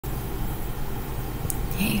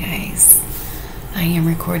Hey guys, I am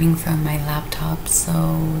recording from my laptop,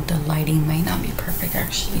 so the lighting might not be perfect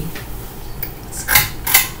actually.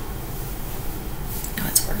 No,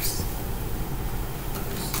 it's worse.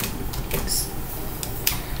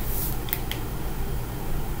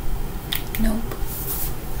 Nope.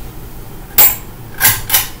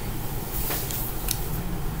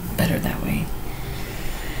 Better that way.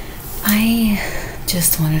 I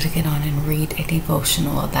just wanted to get on and read a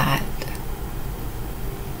devotional that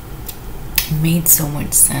made so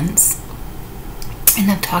much sense,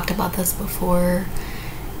 and I've talked about this before.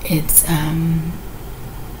 It's I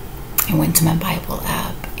went to my Bible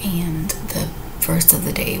app, and the verse of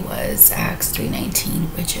the day was Acts 3:19,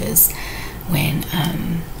 which is when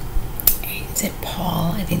is it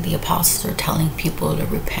Paul? I think the apostles are telling people to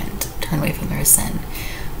repent, turn away from their sin,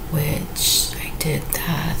 which I did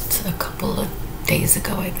that a couple of days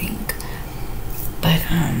ago, I think. But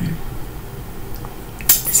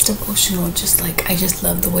this devotional, I just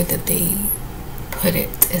love the way that they put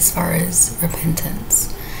it as far as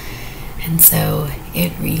repentance. And so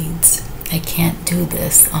it reads, I can't do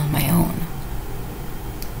this on my own.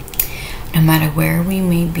 No matter where we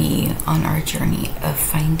may be on our journey of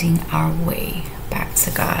finding our way back to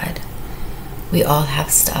God, we all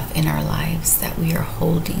have stuff in our lives that we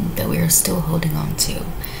are still holding on to.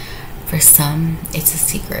 For some, it's a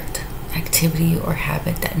secret, activity or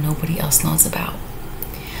habit that nobody else knows about.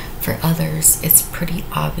 For others, it's pretty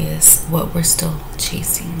obvious what we're still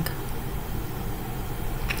chasing.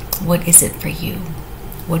 What is it for you?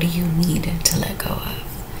 What do you need to let go of?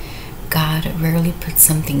 God rarely puts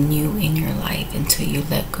something new in your life until you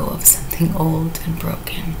let go of something old and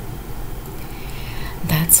broken.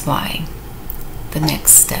 That's why the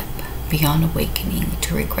next step beyond awakening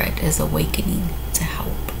to regret is awakening to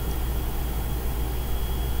help.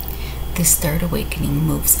 This third awakening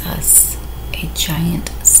moves us a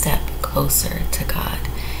giant step closer to God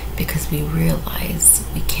because we realize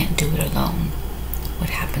we can't do it alone. What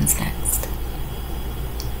happens next?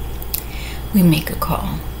 We make a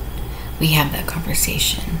call. We have that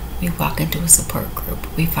conversation. We walk into a support group.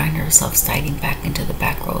 We find ourselves sliding back into the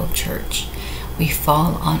back row of church. We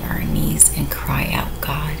fall on our knees and cry out,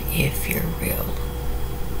 God, if you're real.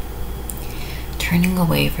 Turning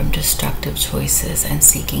away from destructive choices and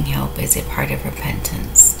seeking help is a part of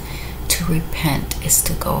repentance. To repent is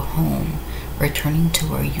to go home, returning to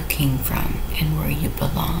where you came from and where you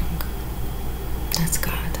belong. That's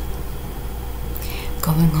God.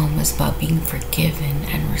 Going home is about being forgiven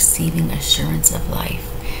and receiving assurance of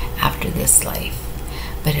life after this life.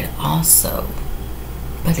 But it's also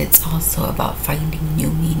about finding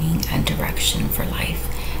new meaning and direction for life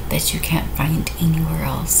that you can't find anywhere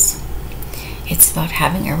else. It's about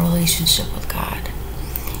having a relationship with God.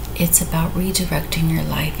 It's about redirecting your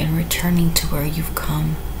life and returning to where you've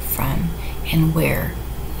come from and where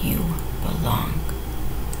you belong.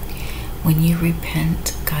 When you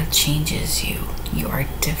repent, God changes you. You are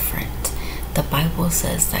different. The Bible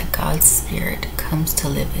says that God's Spirit comes to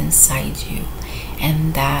live inside you,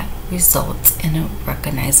 and that results in a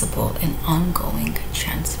recognizable and ongoing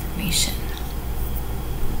transformation.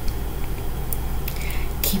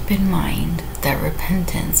 Keep in mind that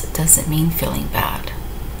repentance doesn't mean feeling bad.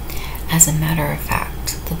 As a matter of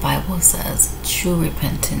fact, the Bible says true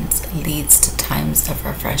repentance leads to times of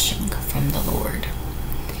refreshing from the Lord.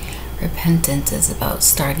 Repentance is about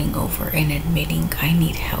starting over and admitting I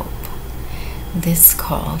need help. This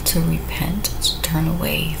call to repent, to turn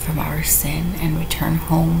away from our sin and return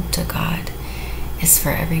home to God, is for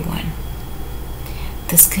everyone.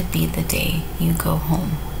 This could be the day you go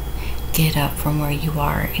home. Get up from where you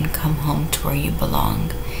are and come home to where you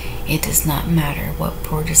belong. It does not matter what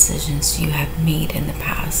poor decisions you have made in the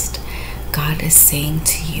past. God is saying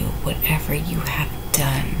to you, whatever you have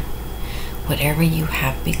done, whatever you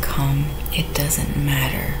have become, it doesn't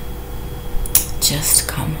matter. Just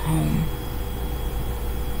come home.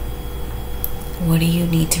 What do you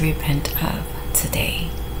need to repent of today?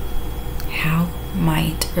 How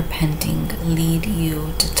might repenting lead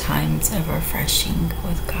you to times of refreshing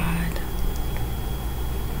with God?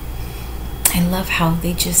 I love how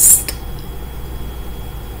they just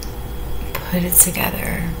put it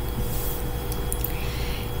together.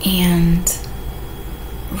 And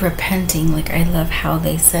repenting, I love how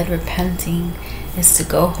they said repenting is to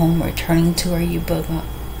go home, returning to where you belong,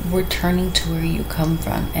 returning to where you come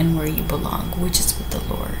from and where you belong, which is with the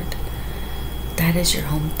Lord. That is your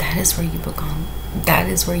home. That is where you belong. That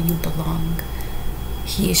is where you belong.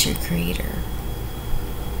 He is your creator.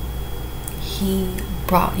 He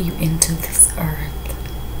brought you into this earth.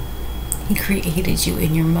 He created you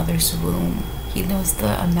in your mother's womb. He knows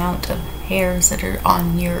the amount of hairs that are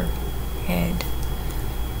on your head,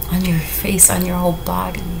 on your face, on your whole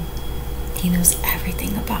body. He knows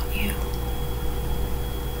everything about you.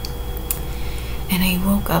 And I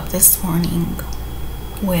woke up this morning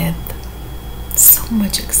with so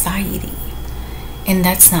much anxiety. And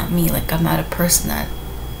that's not me. Like, I'm not a person that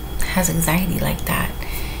has anxiety like that.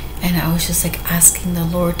 And I was just like asking the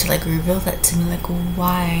Lord to like reveal that to me. Like,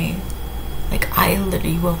 why? Like, I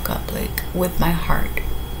literally woke up like with my heart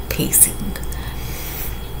pacing.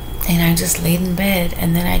 And I just laid in bed,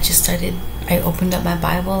 and then I opened up my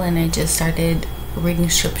Bible and I just started reading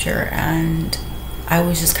scripture, and I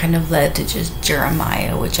was just kind of led to just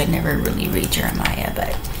Jeremiah, which I never really read Jeremiah,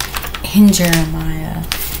 but in Jeremiah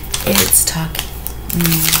it's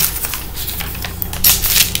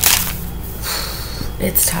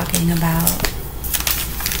talking about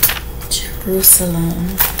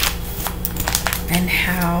Jerusalem and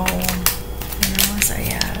how, where was I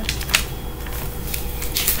at?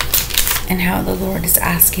 And how the Lord is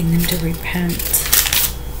asking them to repent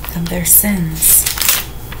of their sins.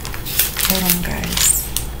 Hold on, guys.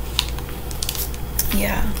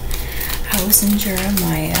 Yeah, I was in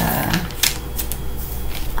Jeremiah.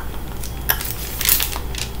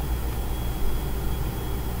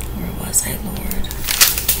 Where was I, Lord?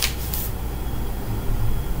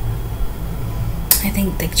 I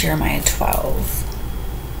think like Jeremiah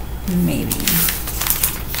 12, maybe.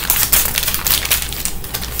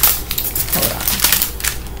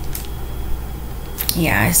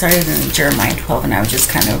 Yeah, I started in Jeremiah 12, and I just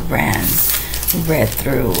kind of read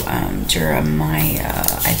through Jeremiah,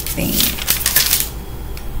 I think.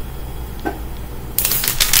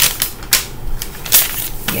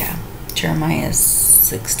 Yeah, Jeremiah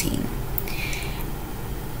 16.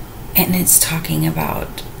 And it's talking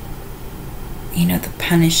about, you know, the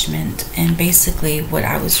punishment. And basically what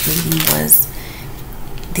I was reading was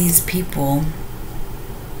these people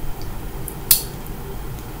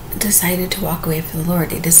decided to walk away from the Lord.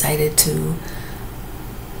 They decided to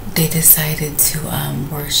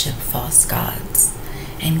worship false gods,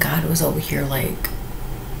 and God was over here like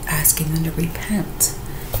asking them to repent.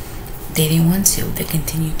 They didn't want to. They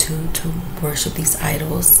continued to worship these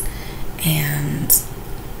idols and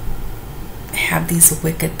have these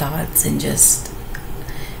wicked thoughts, and just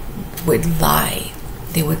would lie.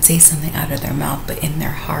 They would say something out of their mouth, but in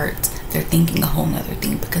their heart they're thinking a whole nother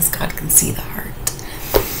thing, because God can see the heart.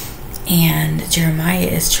 And Jeremiah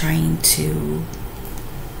is trying to,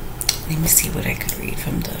 let me see what I could read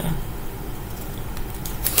from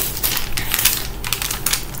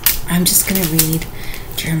I'm just going to read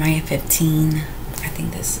Jeremiah 15. I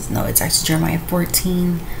think this is, no, it's actually Jeremiah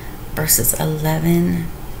 14, verses 11.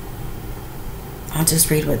 I'll just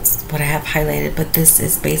read what I have highlighted, but this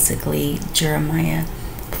is basically Jeremiah.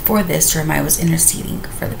 Before this, Jeremiah was interceding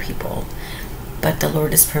for the people, but the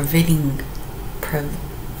Lord is forbidding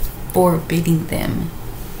them.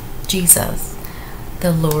 Jesus,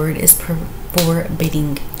 the Lord is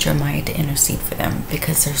forbidding Jeremiah to intercede for them,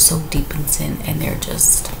 because they're so deep in sin, and they're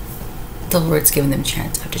just, the Lord's giving them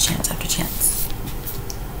chance after chance after chance.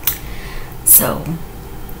 So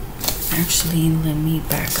actually, let me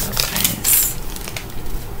back up, guys,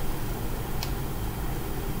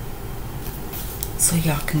 so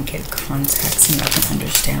y'all can get context and y'all can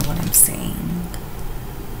understand what I'm saying.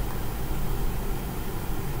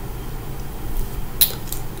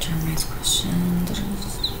 Jeremiah's question.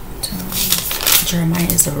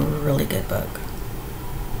 Jeremiah is a really good book.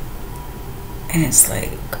 And it's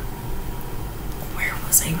like, where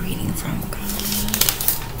was I reading from? God.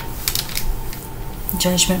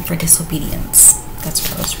 Judgment for Disobedience. That's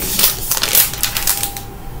what I was reading.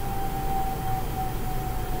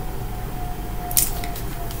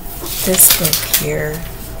 This book here,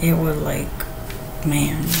 it would like,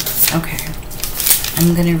 man. Okay.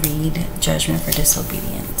 I'm going to read Judgment for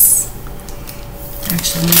Disobedience.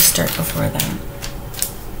 Actually, let me start before that.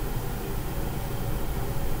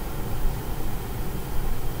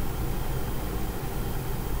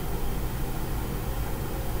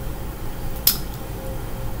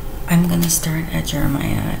 I'm going to start at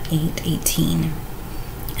Jeremiah 8:18.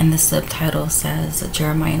 And the subtitle says,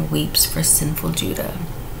 Jeremiah weeps for sinful Judah.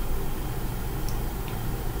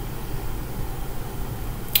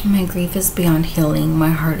 My grief is beyond healing. My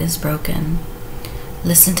heart is broken.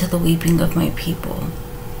 Listen to the weeping of my people.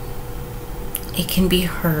 It can be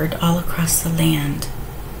heard all across the land.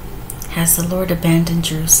 Has the Lord abandoned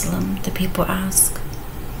Jerusalem? The people ask.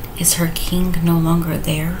 Is her king no longer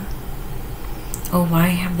there? Oh, why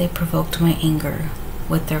have they provoked my anger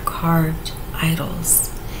with their carved idols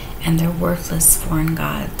and their worthless foreign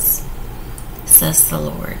gods, says the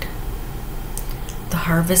Lord. The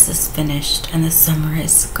harvest is finished and the summer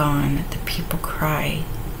is gone. The people cry,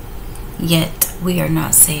 yet we are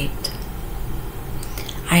not saved.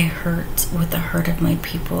 I hurt with the hurt of my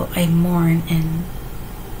people. I mourn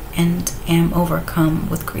and am overcome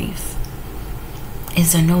with grief.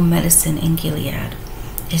 Is there no medicine in Gilead?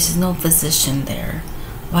 Is there no physician there?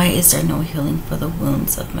 Why is there no healing for the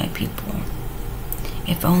wounds of my people?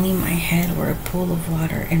 If only my head were a pool of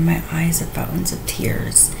water and my eyes are fountains of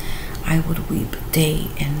tears, I would weep day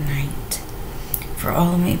and night for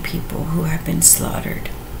all my people who have been slaughtered.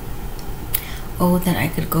 Oh, that I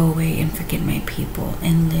could go away and forget my people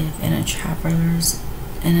and live in a traveler's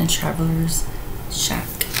shack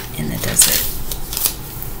in the desert.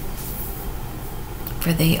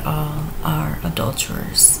 For they all are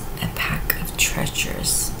adulterers, a pack of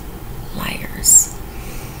treacherous liars.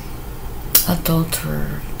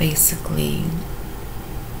 Adulterer, basically,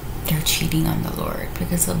 they're cheating on the Lord,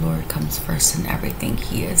 because the Lord comes first in everything.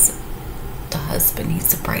 He is the husband, he's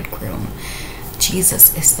the bridegroom.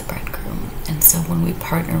 Jesus is the bridegroom. And so when we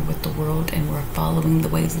partner with the world and we're following the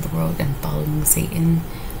ways of the world and following Satan,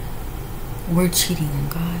 we're cheating on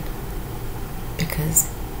God, because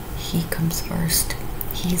he comes first.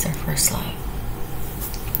 He's our first love.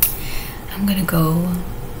 I'm going to go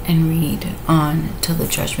and read on to the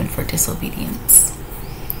judgment for disobedience.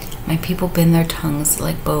 My people bend their tongues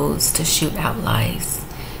like bows to shoot out lies.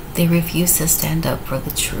 They refuse to stand up for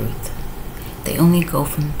the truth. They only go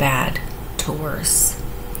from bad to worse.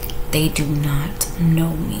 They do not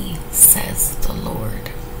know me, says the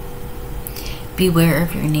Lord. Beware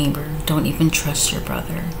of your neighbor. Don't even trust your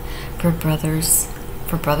brother. For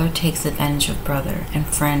brother takes advantage of brother, and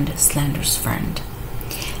friend slanders friend.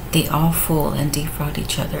 They all fool and defraud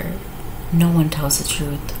each other. No one tells the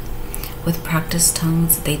truth. With practiced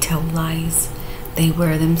tongues they tell lies. They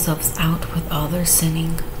wear themselves out with all their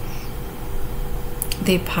sinning.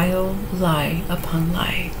 They pile lie upon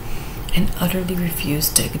lie and utterly refuse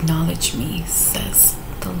to acknowledge me, says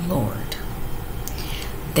the Lord.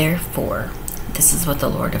 Therefore, this is what the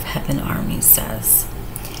Lord of heaven armies says.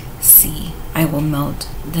 See, I will melt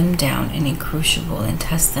them down in a crucible and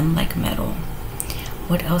test them like metal.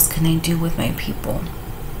 What else can I do with my people?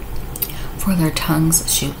 For their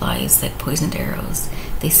tongues shoot lies like poisoned arrows.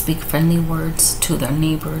 They speak friendly words to their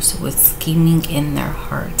neighbors with scheming in their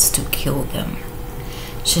hearts to kill them.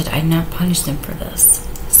 Should I not punish them for this,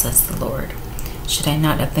 says the Lord? Should I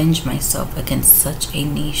not avenge myself against such a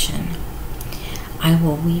nation? I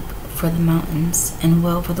will weep for the mountains and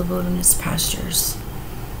wail for the wilderness pastures,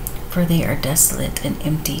 for they are desolate and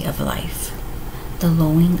empty of life. The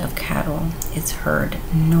lowing of cattle is heard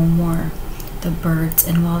no more. The birds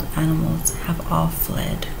and wild animals have all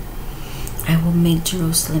fled. I will make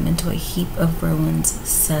Jerusalem into a heap of ruins,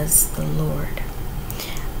 says the Lord.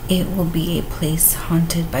 It will be a place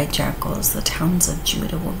haunted by jackals. The towns of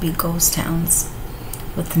Judah will be ghost towns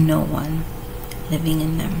with no one living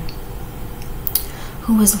in them.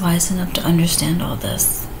 Who is wise enough to understand all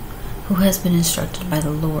this? Who has been instructed by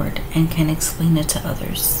the Lord and can explain it to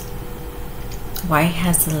others? Why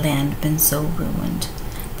has the land been so ruined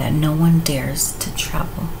that no one dares to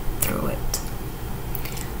travel through it?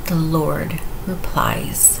 The Lord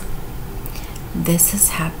replies, this has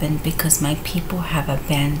happened because my people have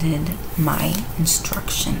abandoned my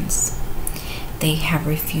instructions. They have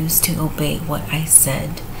refused to obey what I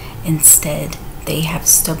said. Instead, they have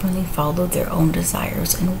stubbornly followed their own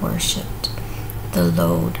desires and worshipped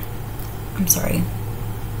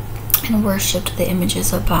the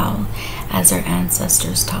images of Baal as their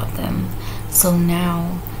ancestors taught them. So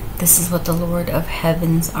now, this is what the Lord of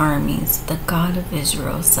heaven's armies, the God of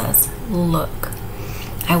Israel, says. Look,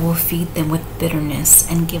 I will feed them with bitterness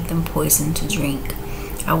and give them poison to drink.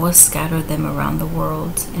 I will scatter them around the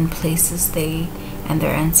world in places they and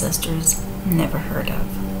their ancestors never heard of.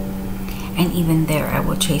 And even there I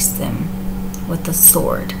will chase them with the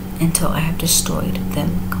sword until I have destroyed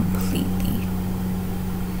them completely.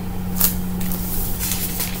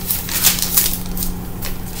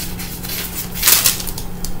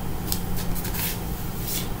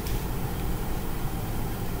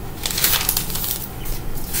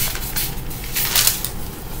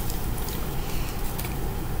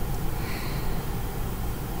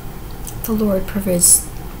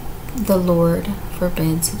 The Lord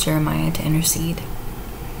forbids Jeremiah to intercede.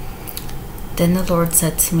 Then the Lord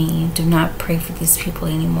said to me, do not pray for these people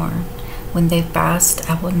anymore. When they fast,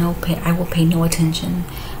 I will pay no attention.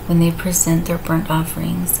 When they present their burnt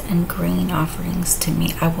offerings and grain offerings to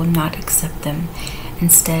me, I will not accept them.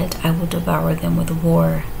 Instead, I will devour them with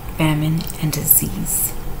war, famine, and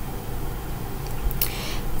disease.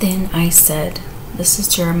 Then I said, this is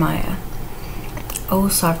Jeremiah. O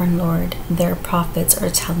sovereign Lord, their prophets are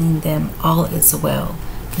telling them all is well.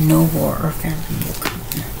 No war or famine will come.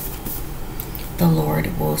 The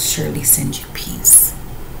Lord will surely send you peace.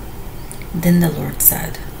 Then the Lord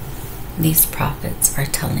said, these prophets are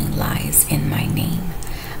telling lies in my name.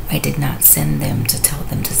 I did not send them to tell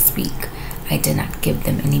them to speak. I did not give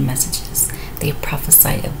them any messages. They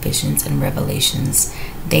prophesy of visions and revelations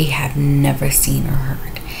they have never seen or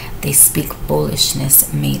heard. They speak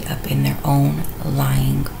foolishness made up in their own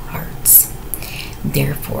lying hearts.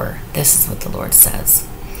 Therefore, this is what the Lord says.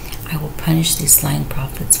 I will punish these lying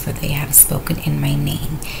prophets, for they have spoken in my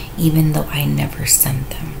name, even though I never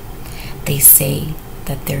sent them. They say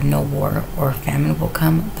that there no war or famine will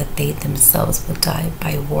come, but they themselves will die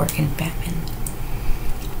by war and famine.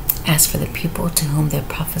 As for the people to whom they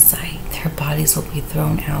prophesy, their bodies will be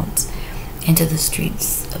thrown out into the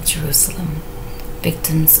streets of Jerusalem,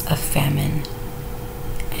 victims of famine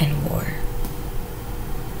and war.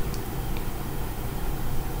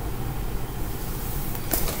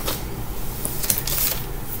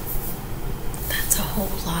 That's a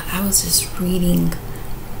whole lot. I was just reading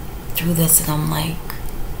through this and I'm like,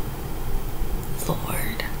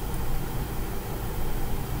 Lord.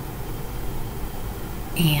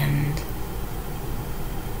 And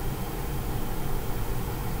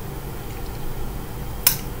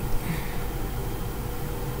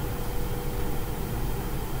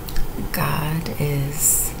God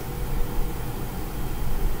is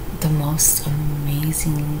the most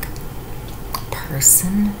amazing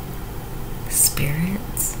person,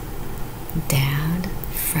 spirit, dad,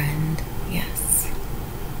 friend, yes.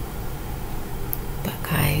 But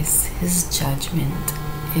guys, his judgment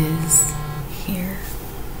is here.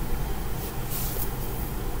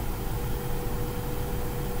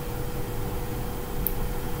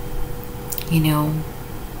 You know,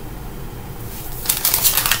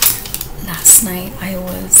 last night I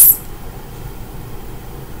was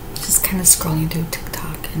just kind of scrolling through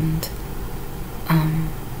TikTok, and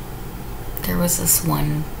there was this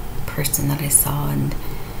one person that I saw, and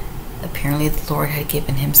apparently the Lord had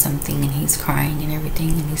given him something, and he's crying and everything,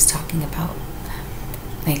 and he's talking about,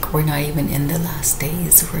 like, we're not even in the last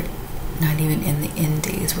days, we're not even in the end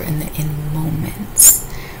days, we're in the end moments.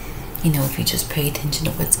 You know, if you just pay attention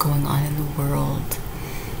to what's going on in the world.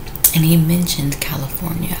 And he mentioned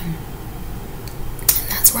California, and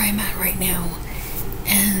that's where I'm at right now.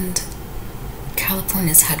 And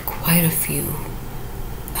California's had quite a few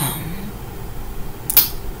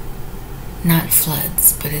not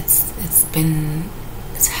floods, but it's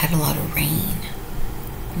had a lot of rain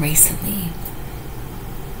recently,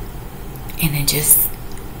 and it just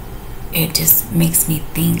makes me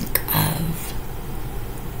think of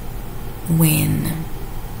when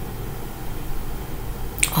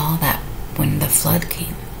the flood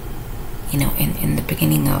came, you know, in the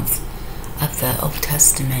beginning of the Old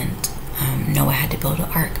Testament. Noah had to build an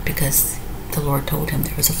ark because the Lord told him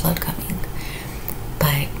there was a flood coming.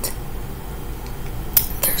 But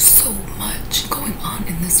there's so much going on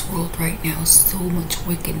in this world right now, so much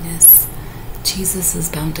wickedness. Jesus is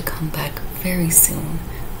bound to come back very soon.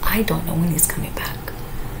 I don't know when he's coming back,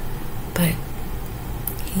 but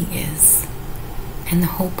he is. And the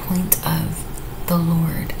whole point of the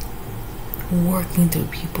Lord working through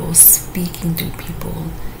people, speaking through people,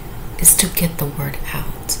 is to get the word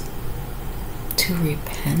out, to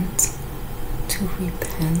repent,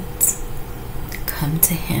 come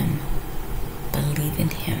to him, believe in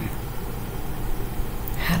him,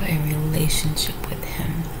 have a relationship with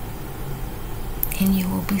him, and you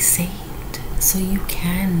will be saved, so you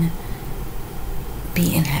can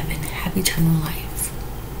be in heaven, have eternal life.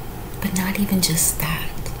 But not even just that,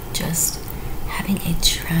 just having a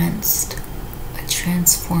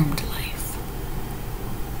transformed life.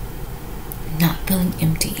 Not feeling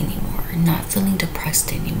empty anymore, not feeling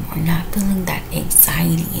depressed anymore, not feeling that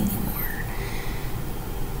anxiety anymore.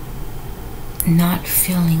 Not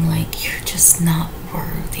feeling like you're just not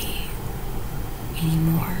worthy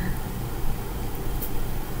anymore.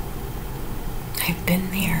 I've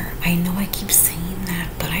been there. I know I keep saying that,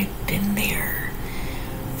 but I've been there.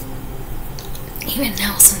 Even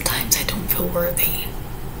now, sometimes I don't feel worthy.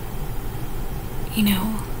 You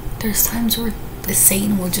know, there's times where the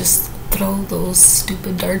Satan will just throw those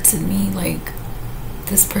stupid darts at me, like,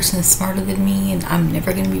 this person is smarter than me, and I'm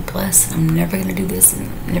never going to be blessed, and I'm never going to do this, and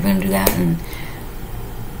I'm never going to do that, and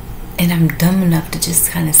I'm dumb enough to just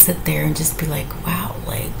kind of sit there and just be like, wow,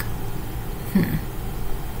 like,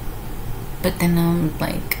 But then I'm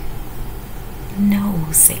like,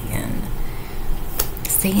 no, Satan.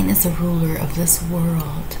 Satan is the ruler of this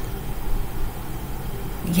world.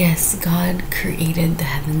 Yes, God created the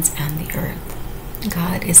heavens and the earth.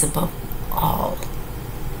 God is above all.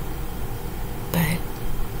 But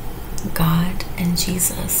God and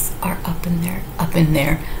Jesus are up in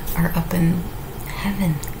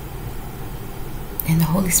heaven. And the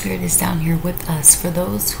Holy Spirit is down here with us. For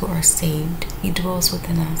those who are saved, He dwells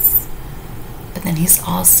within us. But then He's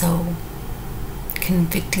also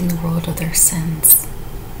convicting the world of their sins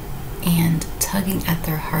and tugging at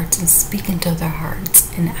their hearts and speaking to their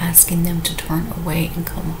hearts and asking them to turn away and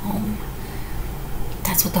come home.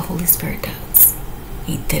 That's what the Holy Spirit does.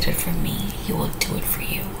 He did it for me. He will do it for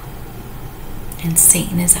you. And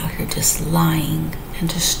Satan is out here just lying and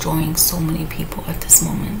destroying so many people at this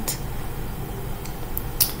moment.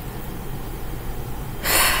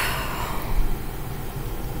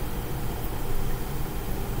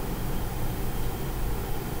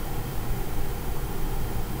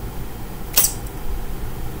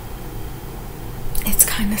 It's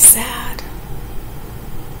kind of sad.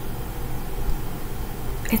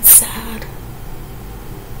 It's sad.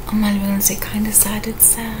 I'm not even gonna say kind of sad, it's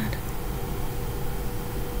sad.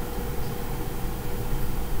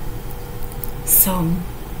 So, I'm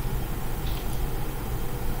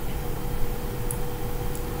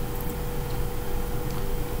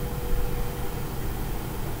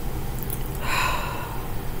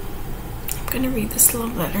gonna read this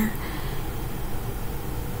love letter.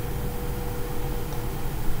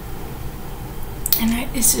 And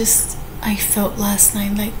I felt last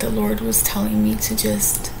night like the Lord was telling me to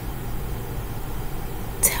just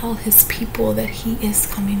tell His people that He is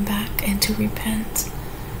coming back and to repent.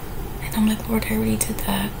 And I'm like, Lord, I already did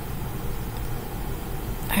that.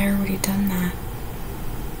 I already done that.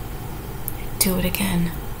 Do it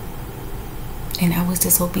again. And I was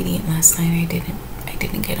disobedient last night. I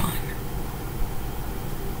didn't get on.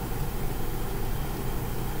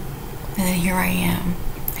 And then here I am.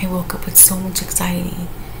 I woke up with so much anxiety,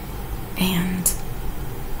 and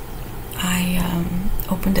I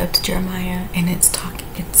opened up to Jeremiah, and it's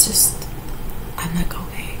just, I'm like,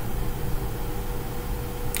 okay.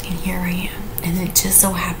 And here I am. And it just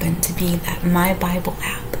so happened to be that my Bible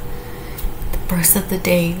app, the verse of the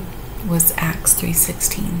day was Acts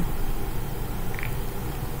 3:16.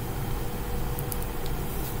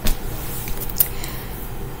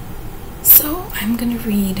 So I'm gonna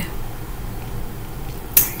read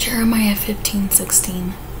Jeremiah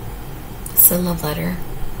 15:16. It's a love letter,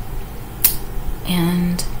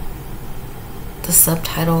 and the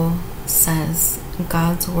subtitle says,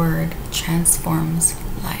 God's Word transforms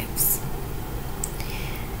lives.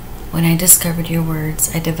 When I discovered your words,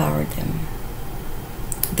 I devoured them.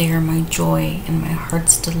 They are my joy and my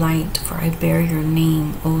heart's delight, for I bear your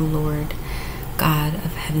name, O Lord, God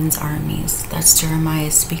of heaven's armies. That's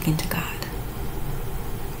Jeremiah speaking to God.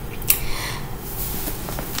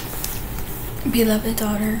 Beloved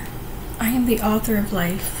daughter, I am the author of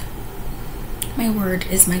life. My word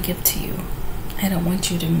is my gift to you. I don't want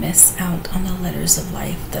you to miss out on the letters of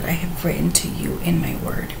life that I have written to you in my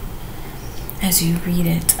word. As you read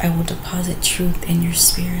it, I will deposit truth in your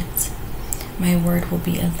spirit. My word will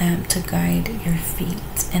be a lamp to guide your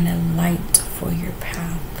feet and a light for your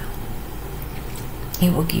path.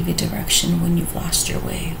 It will give you direction when you've lost your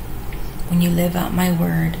way. When you live out my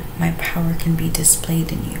word, my power can be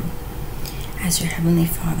displayed in you. As your Heavenly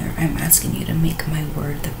Father, I'm asking you to make my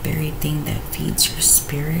word the very thing that feeds your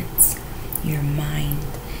spirits, your mind,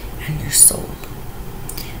 and your soul.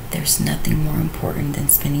 There's nothing more important than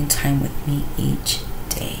spending time with me each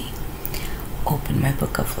day. Open my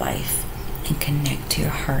book of life and connect your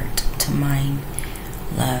heart to mine.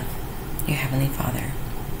 Love, your Heavenly Father.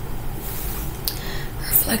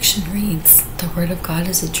 Reflection reads, the Word of God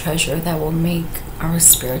is a treasure that will make our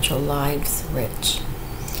spiritual lives rich.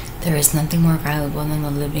 There is nothing more valuable than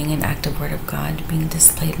the living and active Word of God being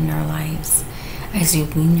displayed in our lives. As you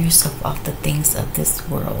wean yourself off the things of this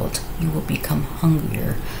world, you will become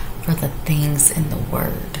hungrier for the things in the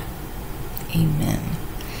Word. Amen.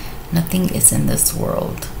 Nothing is in this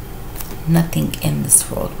world. Nothing in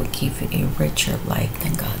this world will give you a richer life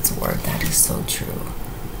than God's Word. That is so true.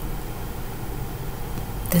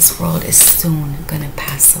 This world is soon going to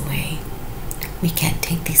pass away. We can't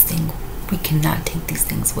take these things. We cannot take these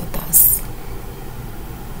things with us.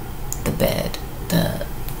 The bed, the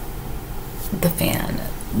fan,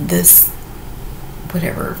 this,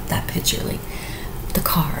 whatever, that picture, like the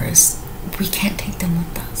cars, we can't take them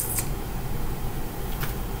with us.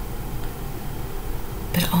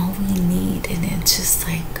 But all we need, and it's just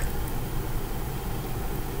like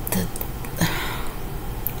the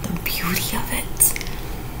beauty of it.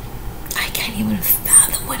 I can't even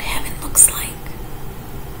fathom what heaven looks like.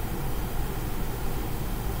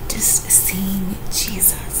 Just seeing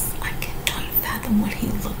Jesus, I cannot fathom from what he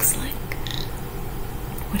looks like,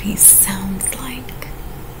 what he sounds like,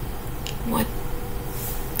 what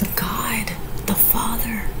the God, the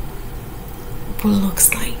Father,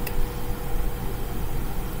 looks like.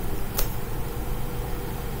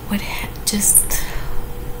 Just,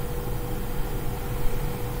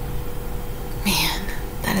 man,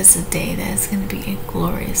 that is a day that is going to be a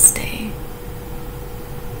glorious day.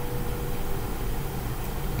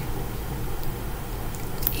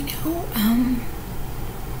 You know,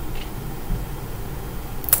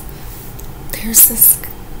 there's this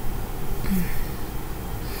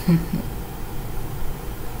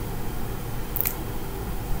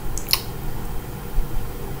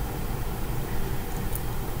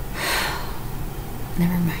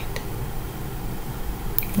never mind.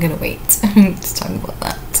 I'm gonna wait to talk about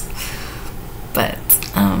that. But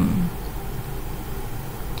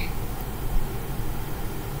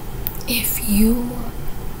if you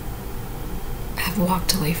have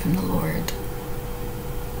walked away from the Lord,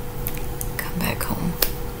 come back home.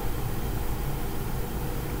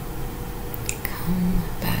 Come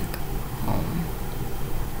back home.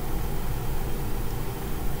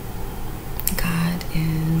 God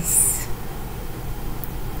is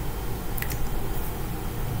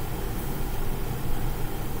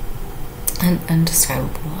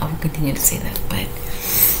undescribable. I will continue to say that, but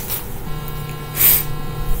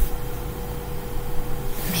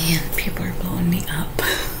man, people are blowing me up.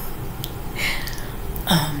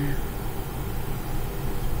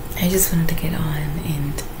 I just wanted to get on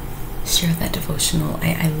and share that devotional.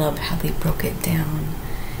 I love how they broke it down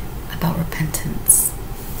about repentance.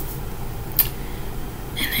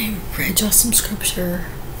 And I read y'all some scripture.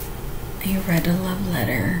 I read a love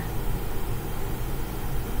letter.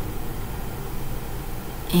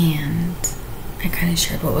 And I kind of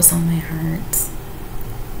shared what was on my heart.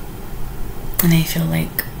 And I feel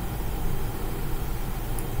like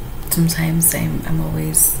sometimes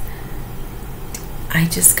I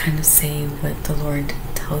just kind of say what the Lord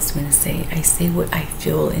tells me to say. I say what I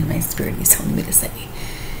feel in my spirit He's telling me to say.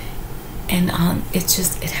 And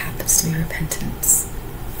it happens to be repentance.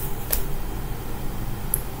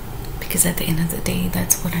 Because at the end of the day,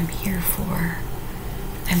 that's what I'm here for.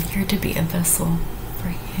 I'm here to be a vessel for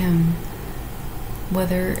Him.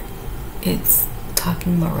 Whether it's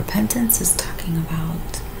talking about repentance, is talking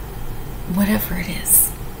about whatever it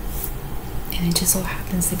is. And it just so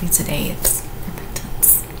happens to be today, it's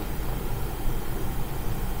repentance.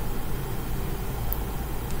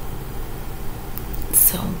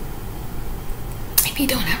 So, if you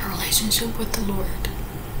don't have a relationship with the Lord,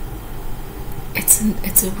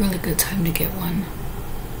 it's a really good time to get one.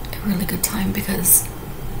 A really good time, because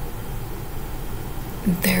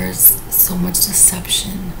there's so much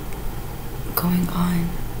deception going on.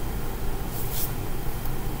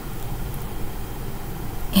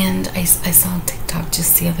 And I saw on TikTok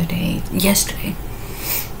just the other day, yesterday,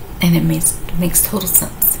 and it makes total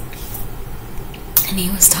sense. And he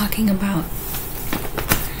was talking about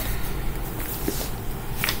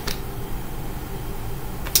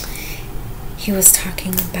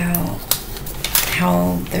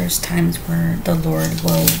how there's times where the Lord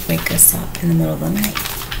will wake us up in the middle of the night.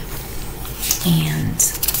 And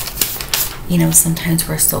sometimes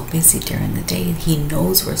we're so busy during the day. He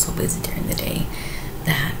knows we're so busy during the day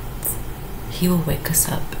that He will wake us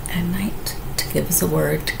up at night to give us a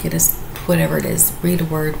word, to get us whatever it is, read a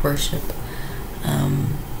word, worship,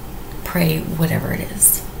 pray, whatever it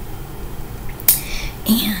is.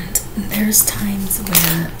 And there's times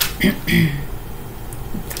where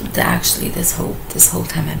actually this whole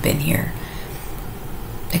time I've been here,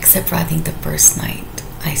 except for I think the first night,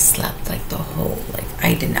 I slept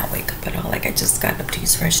I did not wake up at all. I just got up to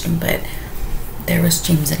use the restroom, but there was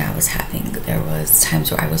dreams that I was having. There was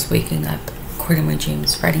times where I was waking up, recording my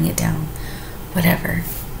dreams, writing it down, whatever.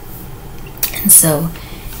 And so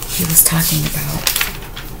he was talking about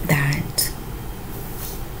that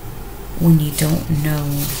when you don't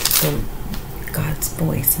know God's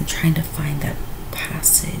voice and trying to find that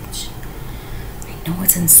passage. I know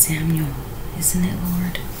it's in Samuel, isn't it,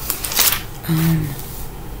 Lord?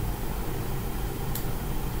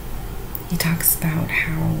 He talks about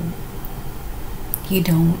how you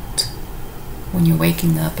don't, when you're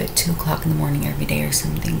waking up at 2 o'clock in the morning every day or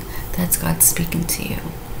something, that's God speaking to you.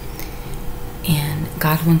 And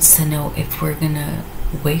God wants to know if we're gonna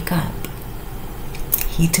wake up,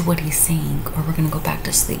 heed to what He's saying, or we're gonna go back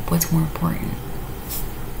to sleep. What's more important?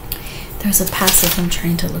 There's a passage I'm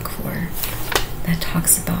trying to look for that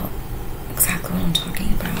talks about exactly what I'm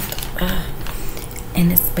talking about.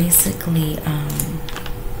 And it's basically,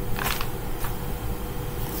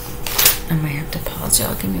 I might have to pause,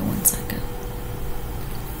 y'all. Give me 1 second.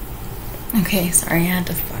 Okay, sorry, I had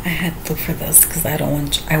to look for this because I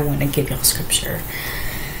want to give y'all scripture.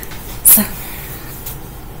 So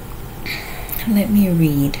let me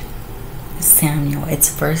read Samuel.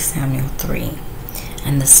 It's 1 Samuel 3,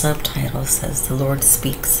 and the subtitle says the Lord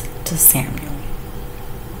speaks to Samuel.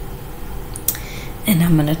 And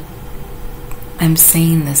I'm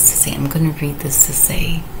saying this to say, I'm going to read this to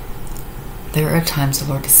say, there are times the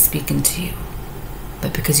Lord is speaking to you,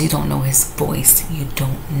 but because you don't know his voice, you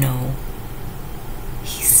don't know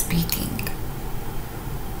he's speaking.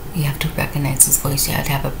 You have to recognize his voice. You have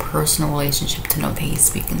to have a personal relationship to know that he's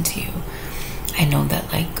speaking to you. I know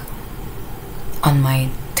that, like, on my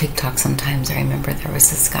TikTok sometimes I remember there was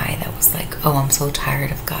this guy that was like, oh, I'm so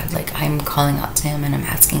tired of God. Like, I'm calling out to him and I'm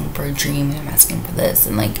asking for a dream and I'm asking for this,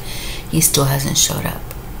 and like, he still hasn't showed up.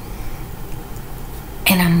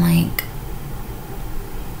 And I'm like,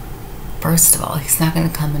 first of all, he's not going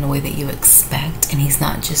to come in a way that you expect, and he's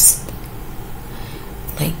not just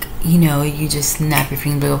like, you know, you just snap your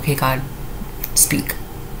finger and be like, okay, God, speak.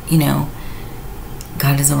 You know,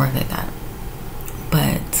 God doesn't work like that.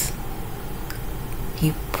 But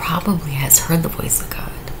he probably has heard the voice of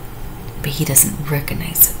God, but he doesn't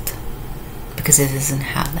recognize it because it doesn't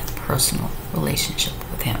have that personal relationship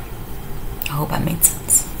with him. I hope that made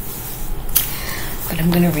sense. But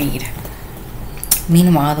I'm going to read.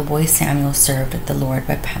 Meanwhile, the boy Samuel served the Lord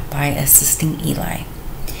by assisting Eli.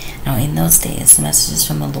 Now, in those days, messages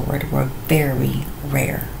from the Lord were very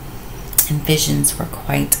rare, and visions were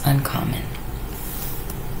quite uncommon.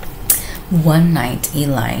 One night,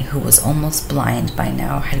 Eli, who was almost blind by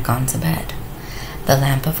now, had gone to bed. The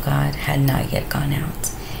lamp of God had not yet gone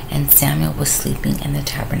out, and Samuel was sleeping in the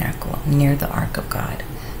tabernacle near the ark of God.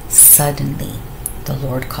 Suddenly, the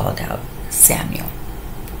Lord called out, Samuel.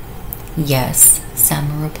 Yes,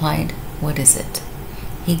 Samuel replied. What is it?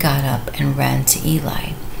 He got up and ran to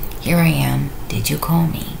Eli. Here I am. Did you call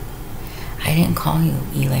me? I didn't call you,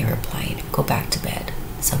 Eli replied. Go back to bed.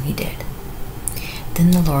 So he did.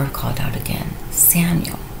 Then the Lord called out again,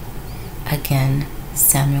 Samuel. Again,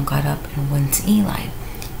 Samuel got up and went to Eli.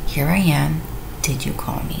 Here I am. Did you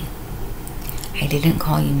call me? I didn't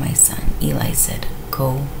call you, my son, Eli said.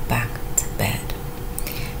 Go back to bed.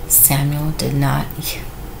 Samuel did not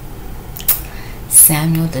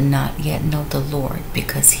yet know the Lord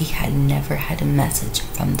because he had never had a message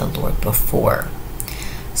from the Lord before.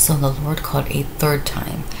 So the Lord called a third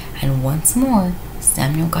time, and once more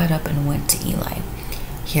Samuel got up and went to Eli.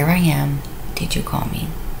 Here I am. Did you call me?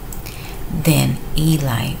 Then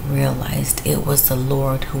Eli realized it was the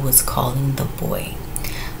Lord who was calling the boy.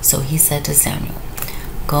 So he said to Samuel,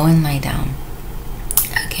 Go and lie down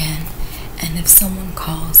again, and if someone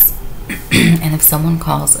calls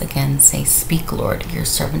again, say, Speak, Lord, your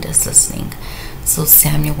servant is listening. So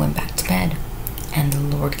Samuel went back to bed, and the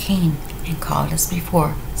Lord came and called as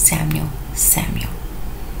before, Samuel, Samuel.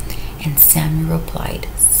 And Samuel replied,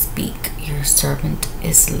 Speak, your servant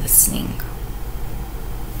is listening.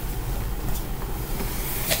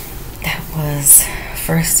 That was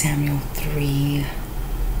 1 Samuel 3,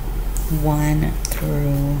 1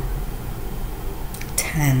 through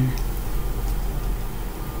 10.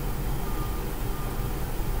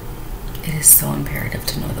 It is so imperative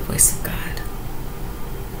to know the voice of God,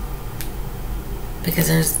 because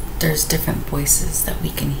there's different voices that we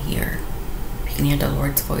can hear. We can hear the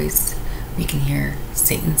Lord's voice, we can hear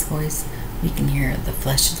Satan's voice, we can hear the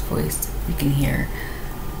flesh's voice, we can hear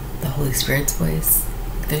the Holy Spirit's voice.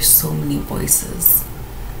 There's so many voices,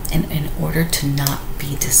 and in order to not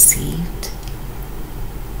be deceived,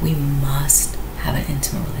 we must have an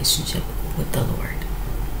intimate relationship with the Lord,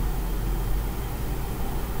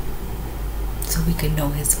 so we can know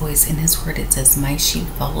his voice. In his word it says, my sheep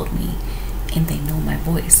follow me and they know my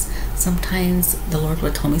voice. Sometimes the Lord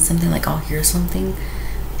would tell me something, like I'll hear something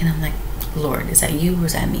and I'm like, Lord, is that you or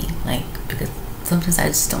is that me? Like, because sometimes I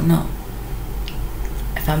just don't know.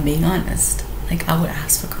 If I'm being honest, like I would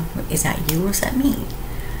ask for comfort, is that you or is that me?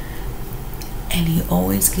 And he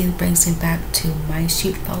always brings me back to, my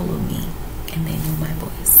sheep follow me and they know my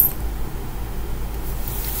voice.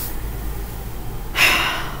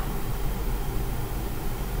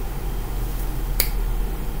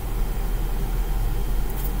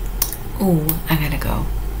 Ooh, I gotta go.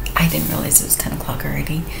 I didn't realize it was 10 o'clock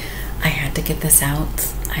already. I had to get this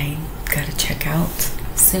out. I gotta check out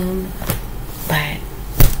soon. But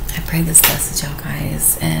I pray this blesses y'all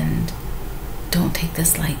guys, and don't take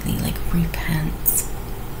this lightly. Like, repent.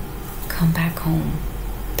 Come back home.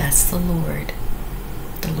 That's the Lord.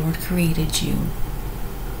 The Lord created you.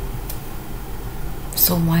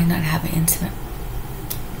 So why not have an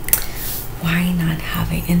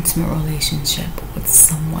intimate relationship with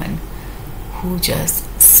someone who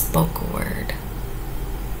just spoke a word.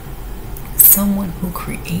 Someone who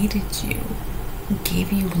created you, who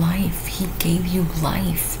gave you life. He gave you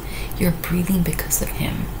life. You're breathing because of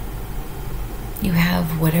him. You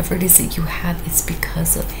have whatever it is that you have, it's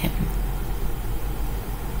because of him.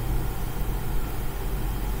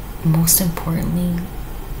 Most importantly,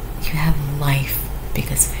 you have life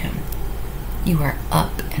because of him. You are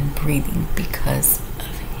up and breathing because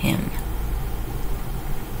of him.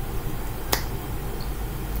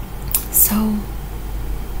 So,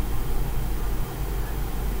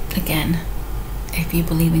 again, if you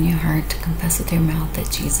believe in your heart to confess with your mouth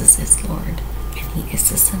that Jesus is Lord and he is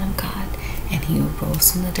the Son of God and he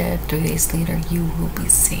rose from the dead 3 days later, you will be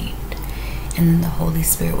saved. And then the Holy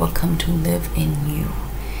Spirit will come to live in you.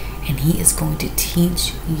 And he is going to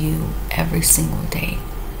teach you every single day.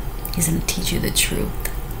 He's going to teach you the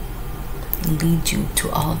truth, lead you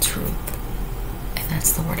to all truth. And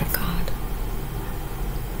that's the Word of God.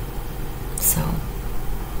 So,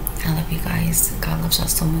 I love you guys. God loves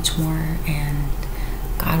us so much more. And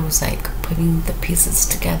God was like putting the pieces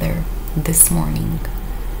together this morning.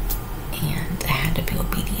 And I had to be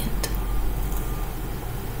obedient.